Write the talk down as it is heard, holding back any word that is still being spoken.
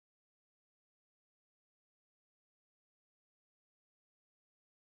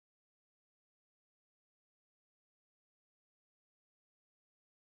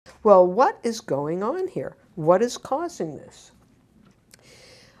Well, what is going on here? What is causing this?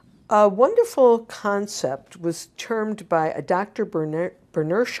 A wonderful concept was termed by a Dr.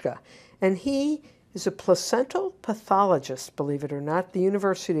 Bernershka, and he is a placental pathologist, believe it or not, at the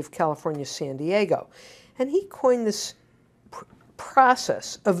University of California, San Diego. And he coined this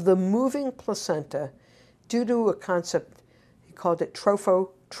process of the moving placenta due to a concept, he called it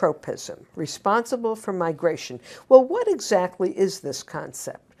trophotropism, responsible for migration. Well, what exactly is this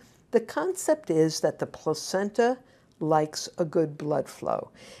concept? The concept is that the placenta likes a good blood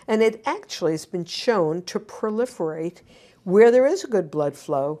flow, and it actually has been shown to proliferate where there is a good blood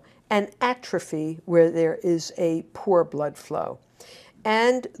flow and atrophy where there is a poor blood flow.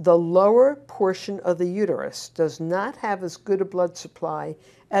 And the lower portion of the uterus does not have as good a blood supply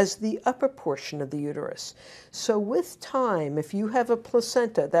as the upper portion of the uterus. So with time, if you have a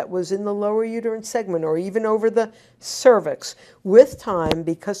placenta that was in the lower uterine segment or even over the cervix, with time,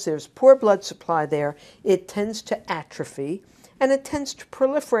 because there's poor blood supply there, it tends to atrophy and it tends to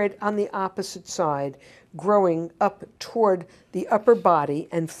proliferate on the opposite side, growing up toward the upper body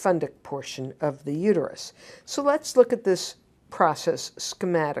and fundic portion of the uterus. So let's look at this process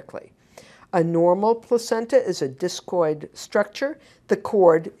schematically. A normal placenta is a discoid structure. The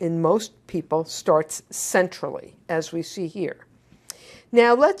cord in most people starts centrally, as we see here.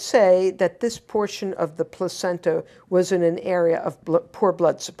 Now let's say that this portion of the placenta was in an area of poor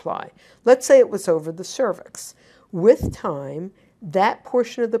blood supply. Let's say it was over the cervix. With time, that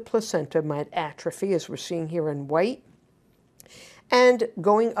portion of the placenta might atrophy, as we're seeing here in white, and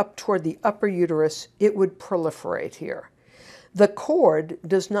going up toward the upper uterus, it would proliferate here. The cord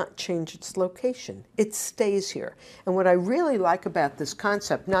does not change its location. It stays here. And what I really like about this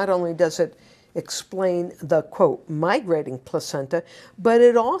concept, not only does it explain the, quote, migrating placenta, but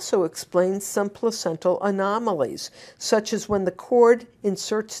it also explains some placental anomalies, such as when the cord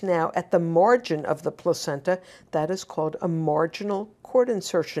inserts now at the margin of the placenta, that is called a marginal cord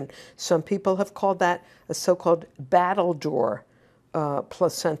insertion. Some people have called that a so-called battledore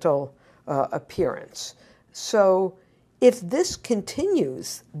placental appearance. So if this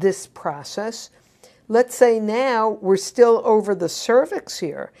continues, this process, let's say now we're still over the cervix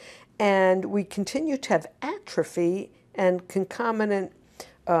here, and we continue to have atrophy and concomitant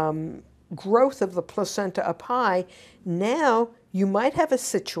growth of the placenta up high, now you might have a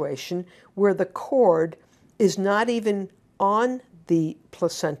situation where the cord is not even on the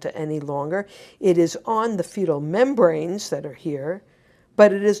placenta any longer. It is on the fetal membranes that are here,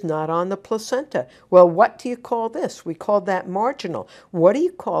 but it is not on the placenta. Well, what do you call this? We call that marginal. What do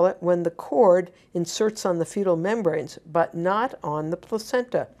you call it when the cord inserts on the fetal membranes, but not on the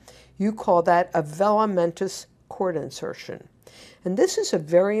placenta? You call that a velamentous cord insertion. And this is a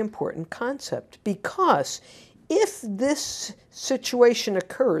very important concept, because if this situation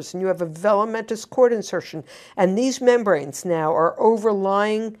occurs and you have a velamentous cord insertion and these membranes now are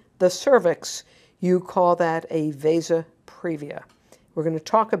overlying the cervix, you call that a vasa previa. We're going to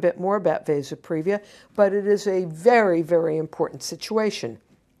talk a bit more about vasa previa, but it is a very, very important situation,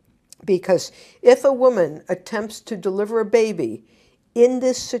 because if a woman attempts to deliver a baby in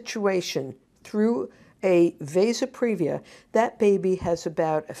this situation through a vasa previa, that baby has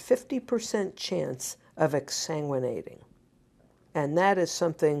about a 50% chance of exsanguinating. And that is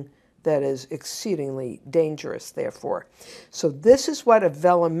something that is exceedingly dangerous, therefore. So this is what a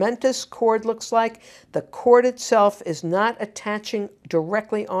velamentous cord looks like. The cord itself is not attaching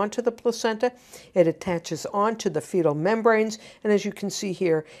directly onto the placenta. It attaches onto the fetal membranes, and as you can see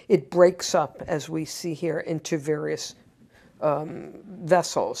here, it breaks up, as we see here, into various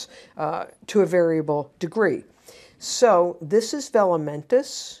vessels to a variable degree. So this is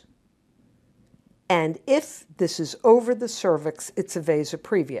velamentous. And if this is over the cervix, it's a vasa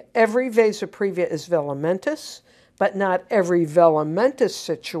previa. Every vasa previa is velamentous, but not every velamentous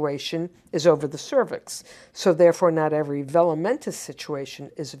situation is over the cervix. So therefore, not every velamentous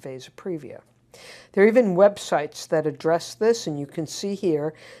situation is a vasa previa. There are even websites that address this, and you can see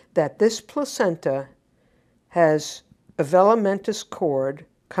here that this placenta has a velamentous cord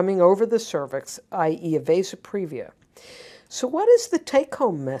coming over the cervix, i.e. a vasa previa. So what is the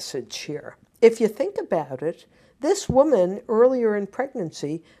take-home message here? If you think about it, this woman earlier in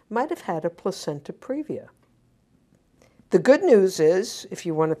pregnancy might have had a placenta previa. The good news is, if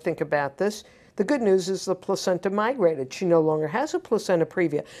you want to think about this, the good news is the placenta migrated. She no longer has a placenta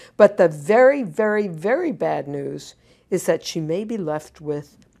previa. But the very, very, very bad news is that she may be left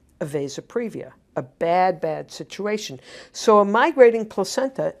with a vasa previa, a bad, bad situation. So a migrating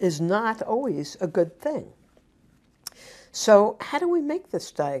placenta is not always a good thing. So how do we make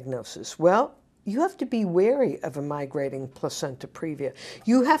this diagnosis? Well, you have to be wary of a migrating placenta previa.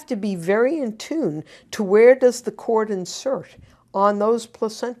 You have to be very in tune to where does the cord insert on those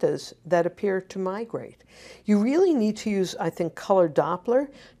placentas that appear to migrate. You really need to use, I think, color Doppler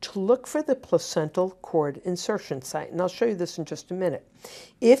to look for the placental cord insertion site. And I'll show you this in just a minute.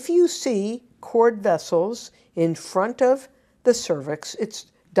 If you see cord vessels in front of the cervix, it's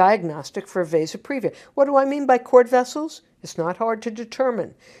diagnostic for vasa previa. What do I mean by cord vessels? It's not hard to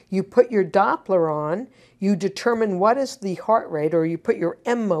determine. You put your Doppler on, you determine what is the heart rate, or you put your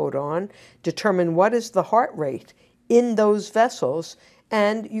M mode on, determine what is the heart rate in those vessels,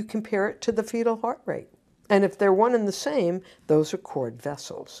 and you compare it to the fetal heart rate. And if they're one and the same, those are cord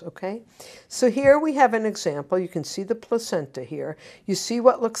vessels, okay? So here we have an example. You can see the placenta here. You see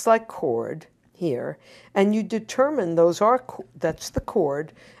what looks like cord here, and you determine that's the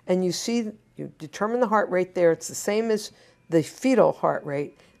cord, and you determine the heart rate there. It's the same as the fetal heart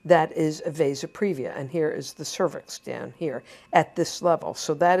rate. That is a vasa previa, and here is the cervix down here at this level.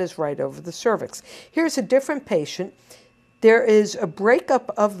 So that is right over the cervix. Here's a different patient. There is a breakup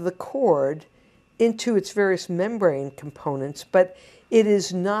of the cord into its various membrane components, but it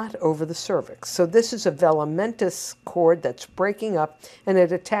is not over the cervix. So this is a velamentous cord that's breaking up, and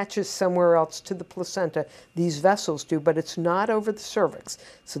it attaches somewhere else to the placenta. These vessels do, but it's not over the cervix.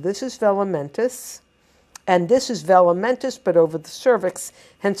 So this is velamentous. And this is velamentous, but over the cervix,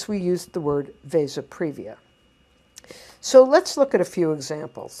 hence we used the word vasa previa. So let's look at a few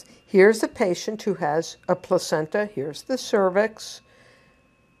examples. Here's a patient who has a placenta. Here's the cervix.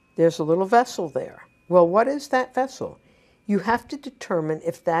 There's a little vessel there. Well, what is that vessel? You have to determine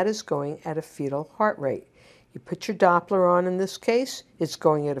if that is going at a fetal heart rate. You put your Doppler on in this case. It's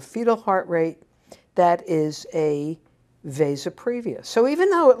going at a fetal heart rate. That is a vasa previa. So even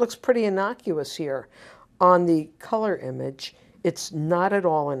though it looks pretty innocuous here, on the color image, it's not at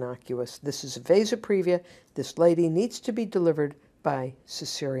all innocuous. This is a vasa previa. This lady needs to be delivered by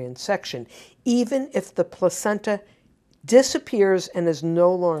cesarean section, even if the placenta disappears and is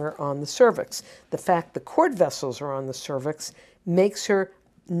no longer on the cervix. The fact the cord vessels are on the cervix makes her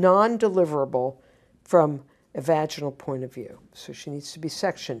non-deliverable from a vaginal point of view. So she needs to be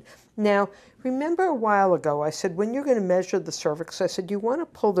sectioned. Now, remember a while ago I said when you're going to measure the cervix, I said you want to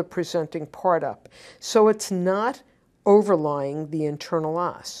pull the presenting part up so it's not overlying the internal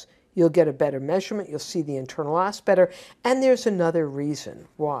os. You'll get a better measurement, you'll see the internal os better, and there's another reason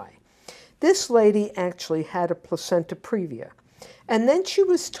why. This lady actually had a placenta previa, and then she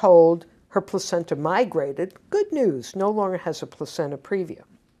was told her placenta migrated. Good news, no longer has a placenta previa.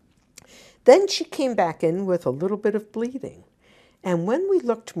 Then she came back in with a little bit of bleeding. And when we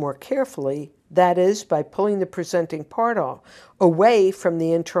looked more carefully, that is, by pulling the presenting part off, away from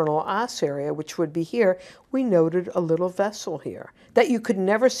the internal os area, which would be here, we noted a little vessel here that you could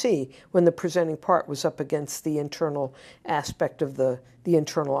never see when the presenting part was up against the internal aspect of the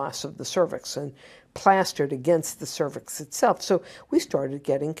internal os of the cervix and plastered against the cervix itself. So we started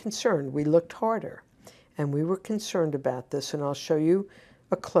getting concerned. We looked harder, and we were concerned about this, and I'll show you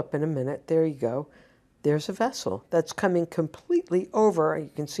a clip in a minute. There you go. There's a vessel that's coming completely over, you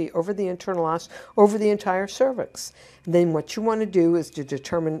can see over the internal os, over the entire cervix. And then what you want to do is to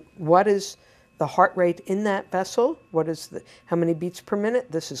determine what is the heart rate in that vessel, how many beats per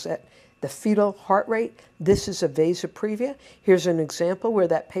minute. This is at the fetal heart rate. This is a vasa previa. Here's an example where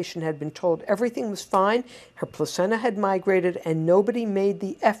that patient had been told everything was fine, her placenta had migrated, and nobody made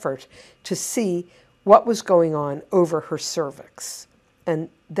the effort to see what was going on over her cervix. And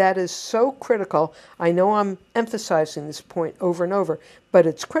that is so critical. I know I'm emphasizing this point over and over, but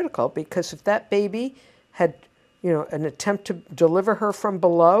it's critical because if that baby had, an attempt to deliver her from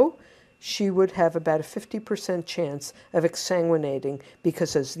below, she would have about a 50% chance of exsanguinating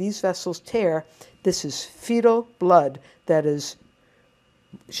because as these vessels tear, this is fetal blood. That is,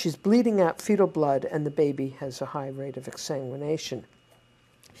 she's bleeding out fetal blood and the baby has a high rate of exsanguination.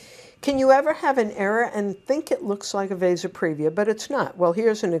 Can you ever have an error and think it looks like a vasa previa, but it's not? Well,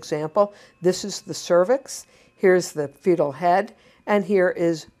 here's an example. This is the cervix, here's the fetal head, and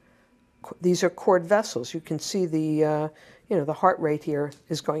these are cord vessels. You can see the heart rate here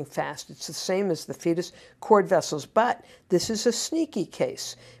is going fast. It's the same as the fetus cord vessels, but this is a sneaky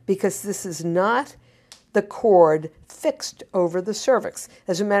case because this is not the cord fixed over the cervix.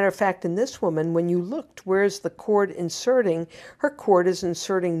 As a matter of fact, in this woman, when you looked, where's the cord inserting? Her cord is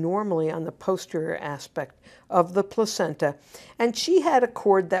inserting normally on the posterior aspect of the placenta. And she had a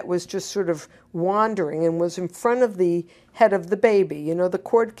cord that was just sort of wandering and was in front of the head of the baby. You know, the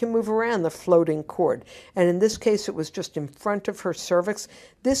cord can move around, the floating cord. And in this case, it was just in front of her cervix.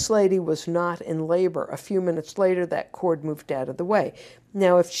 This lady was not in labor. A few minutes later, that cord moved out of the way.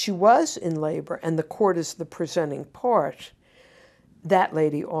 Now, if she was in labor and the cord is the presenting part, that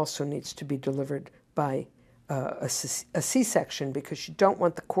lady also needs to be delivered by a C-section, because you don't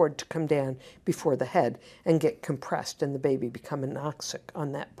want the cord to come down before the head and get compressed and the baby become anoxic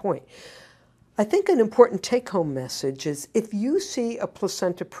on that point. I think an important take-home message is, if you see a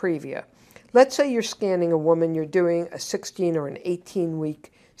placenta previa, let's say you're scanning a woman, you're doing a 16 or an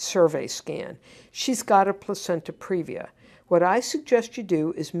 18-week survey scan. She's got a placenta previa. What I suggest you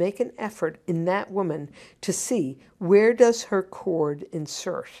do is make an effort in that woman to see, where does her cord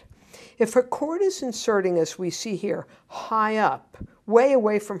insert? If her cord is inserting, as we see here, high up, way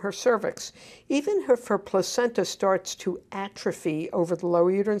away from her cervix, even if her placenta starts to atrophy over the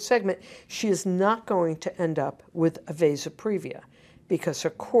lower uterine segment, she is not going to end up with a vasoprevia, because her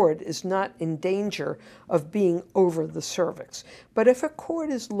cord is not in danger of being over the cervix. But if her cord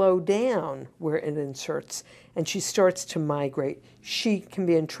is low down where it inserts and she starts to migrate, she can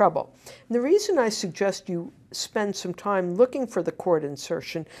be in trouble. And the reason I suggest you spend some time looking for the cord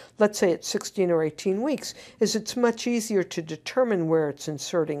insertion, let's say at 16 or 18 weeks, is it's much easier to determine where it's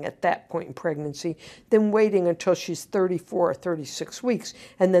inserting at that point in pregnancy than waiting until she's 34 or 36 weeks,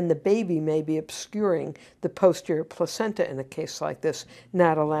 and then the baby may be obscuring the posterior placenta in a case like this,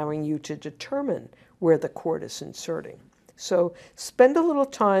 not allowing you to determine where the cord is inserting. So spend a little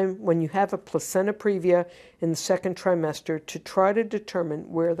time when you have a placenta previa in the second trimester to try to determine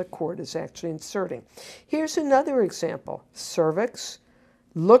where the cord is actually inserting. Here's another example. Cervix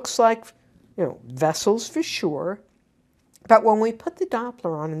looks like, vessels for sure, but when we put the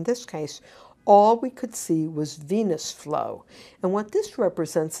Doppler on, in this case, all we could see was venous flow. And what this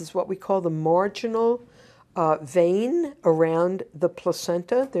represents is what we call the marginal vein around the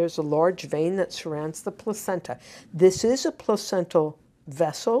placenta. There's a large vein that surrounds the placenta. This is a placental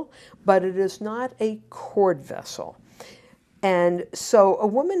vessel, but it is not a cord vessel. And so a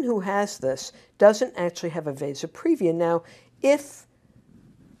woman who has this doesn't actually have a vasoprevia. Now, if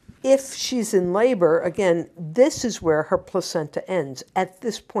she's in labor, again, this is where her placenta ends, at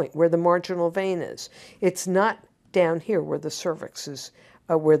this point where the marginal vein is. It's not down here where the cervix is,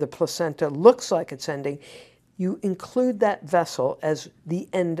 where the placenta looks like it's ending. You include that vessel as the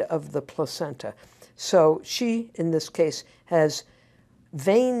end of the placenta. So she, in this case, has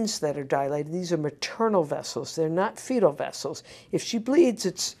veins that are dilated. These are maternal vessels. They're not fetal vessels. If she bleeds,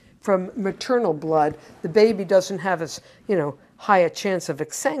 it's from maternal blood. The baby doesn't have as, high a chance of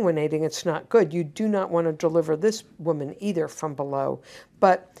exsanguinating. It's not good. You do not want to deliver this woman either from below.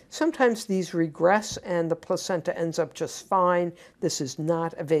 But sometimes these regress and the placenta ends up just fine. This is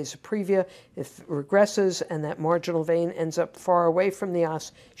not a vasoprevia. If it regresses and that marginal vein ends up far away from the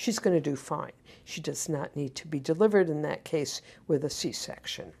os, she's going to do fine. She does not need to be delivered in that case with a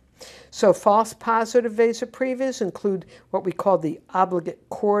C-section. So false positive vasoprevias include what we call the obligate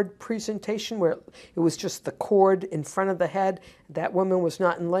cord presentation, where it was just the cord in front of the head. That woman was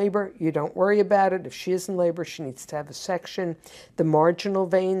not in labor. You don't worry about it. If she is in labor, she needs to have a section. The marginal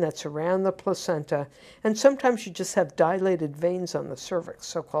vein that's around the placenta. And sometimes you just have dilated veins on the cervix,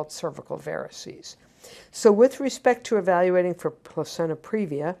 so-called cervical varices. So with respect to evaluating for placenta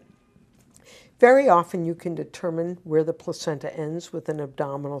previa, very often you can determine where the placenta ends with an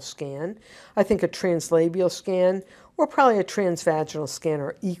abdominal scan. I think a translabial scan or probably a transvaginal scan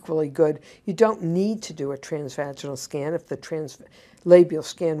are equally good. You don't need to do a transvaginal scan if the translabial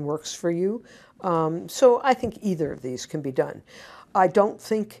scan works for you. So I think either of these can be done. I don't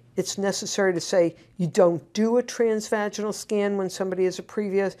think it's necessary to say you don't do a transvaginal scan when somebody has a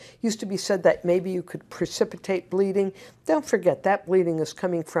previa. Used to be said that maybe you could precipitate bleeding. Don't forget that bleeding is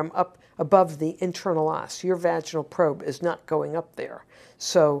coming from up above the internal os. Your vaginal probe is not going up there.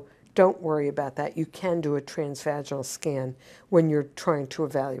 So don't worry about that. You can do a transvaginal scan when you're trying to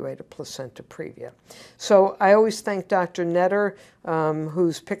evaluate a placenta previa. So I always thank Dr. Netter,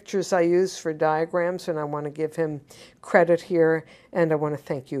 whose pictures I use for diagrams, and I want to give him credit here, and I want to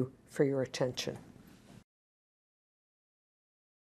thank you for your attention.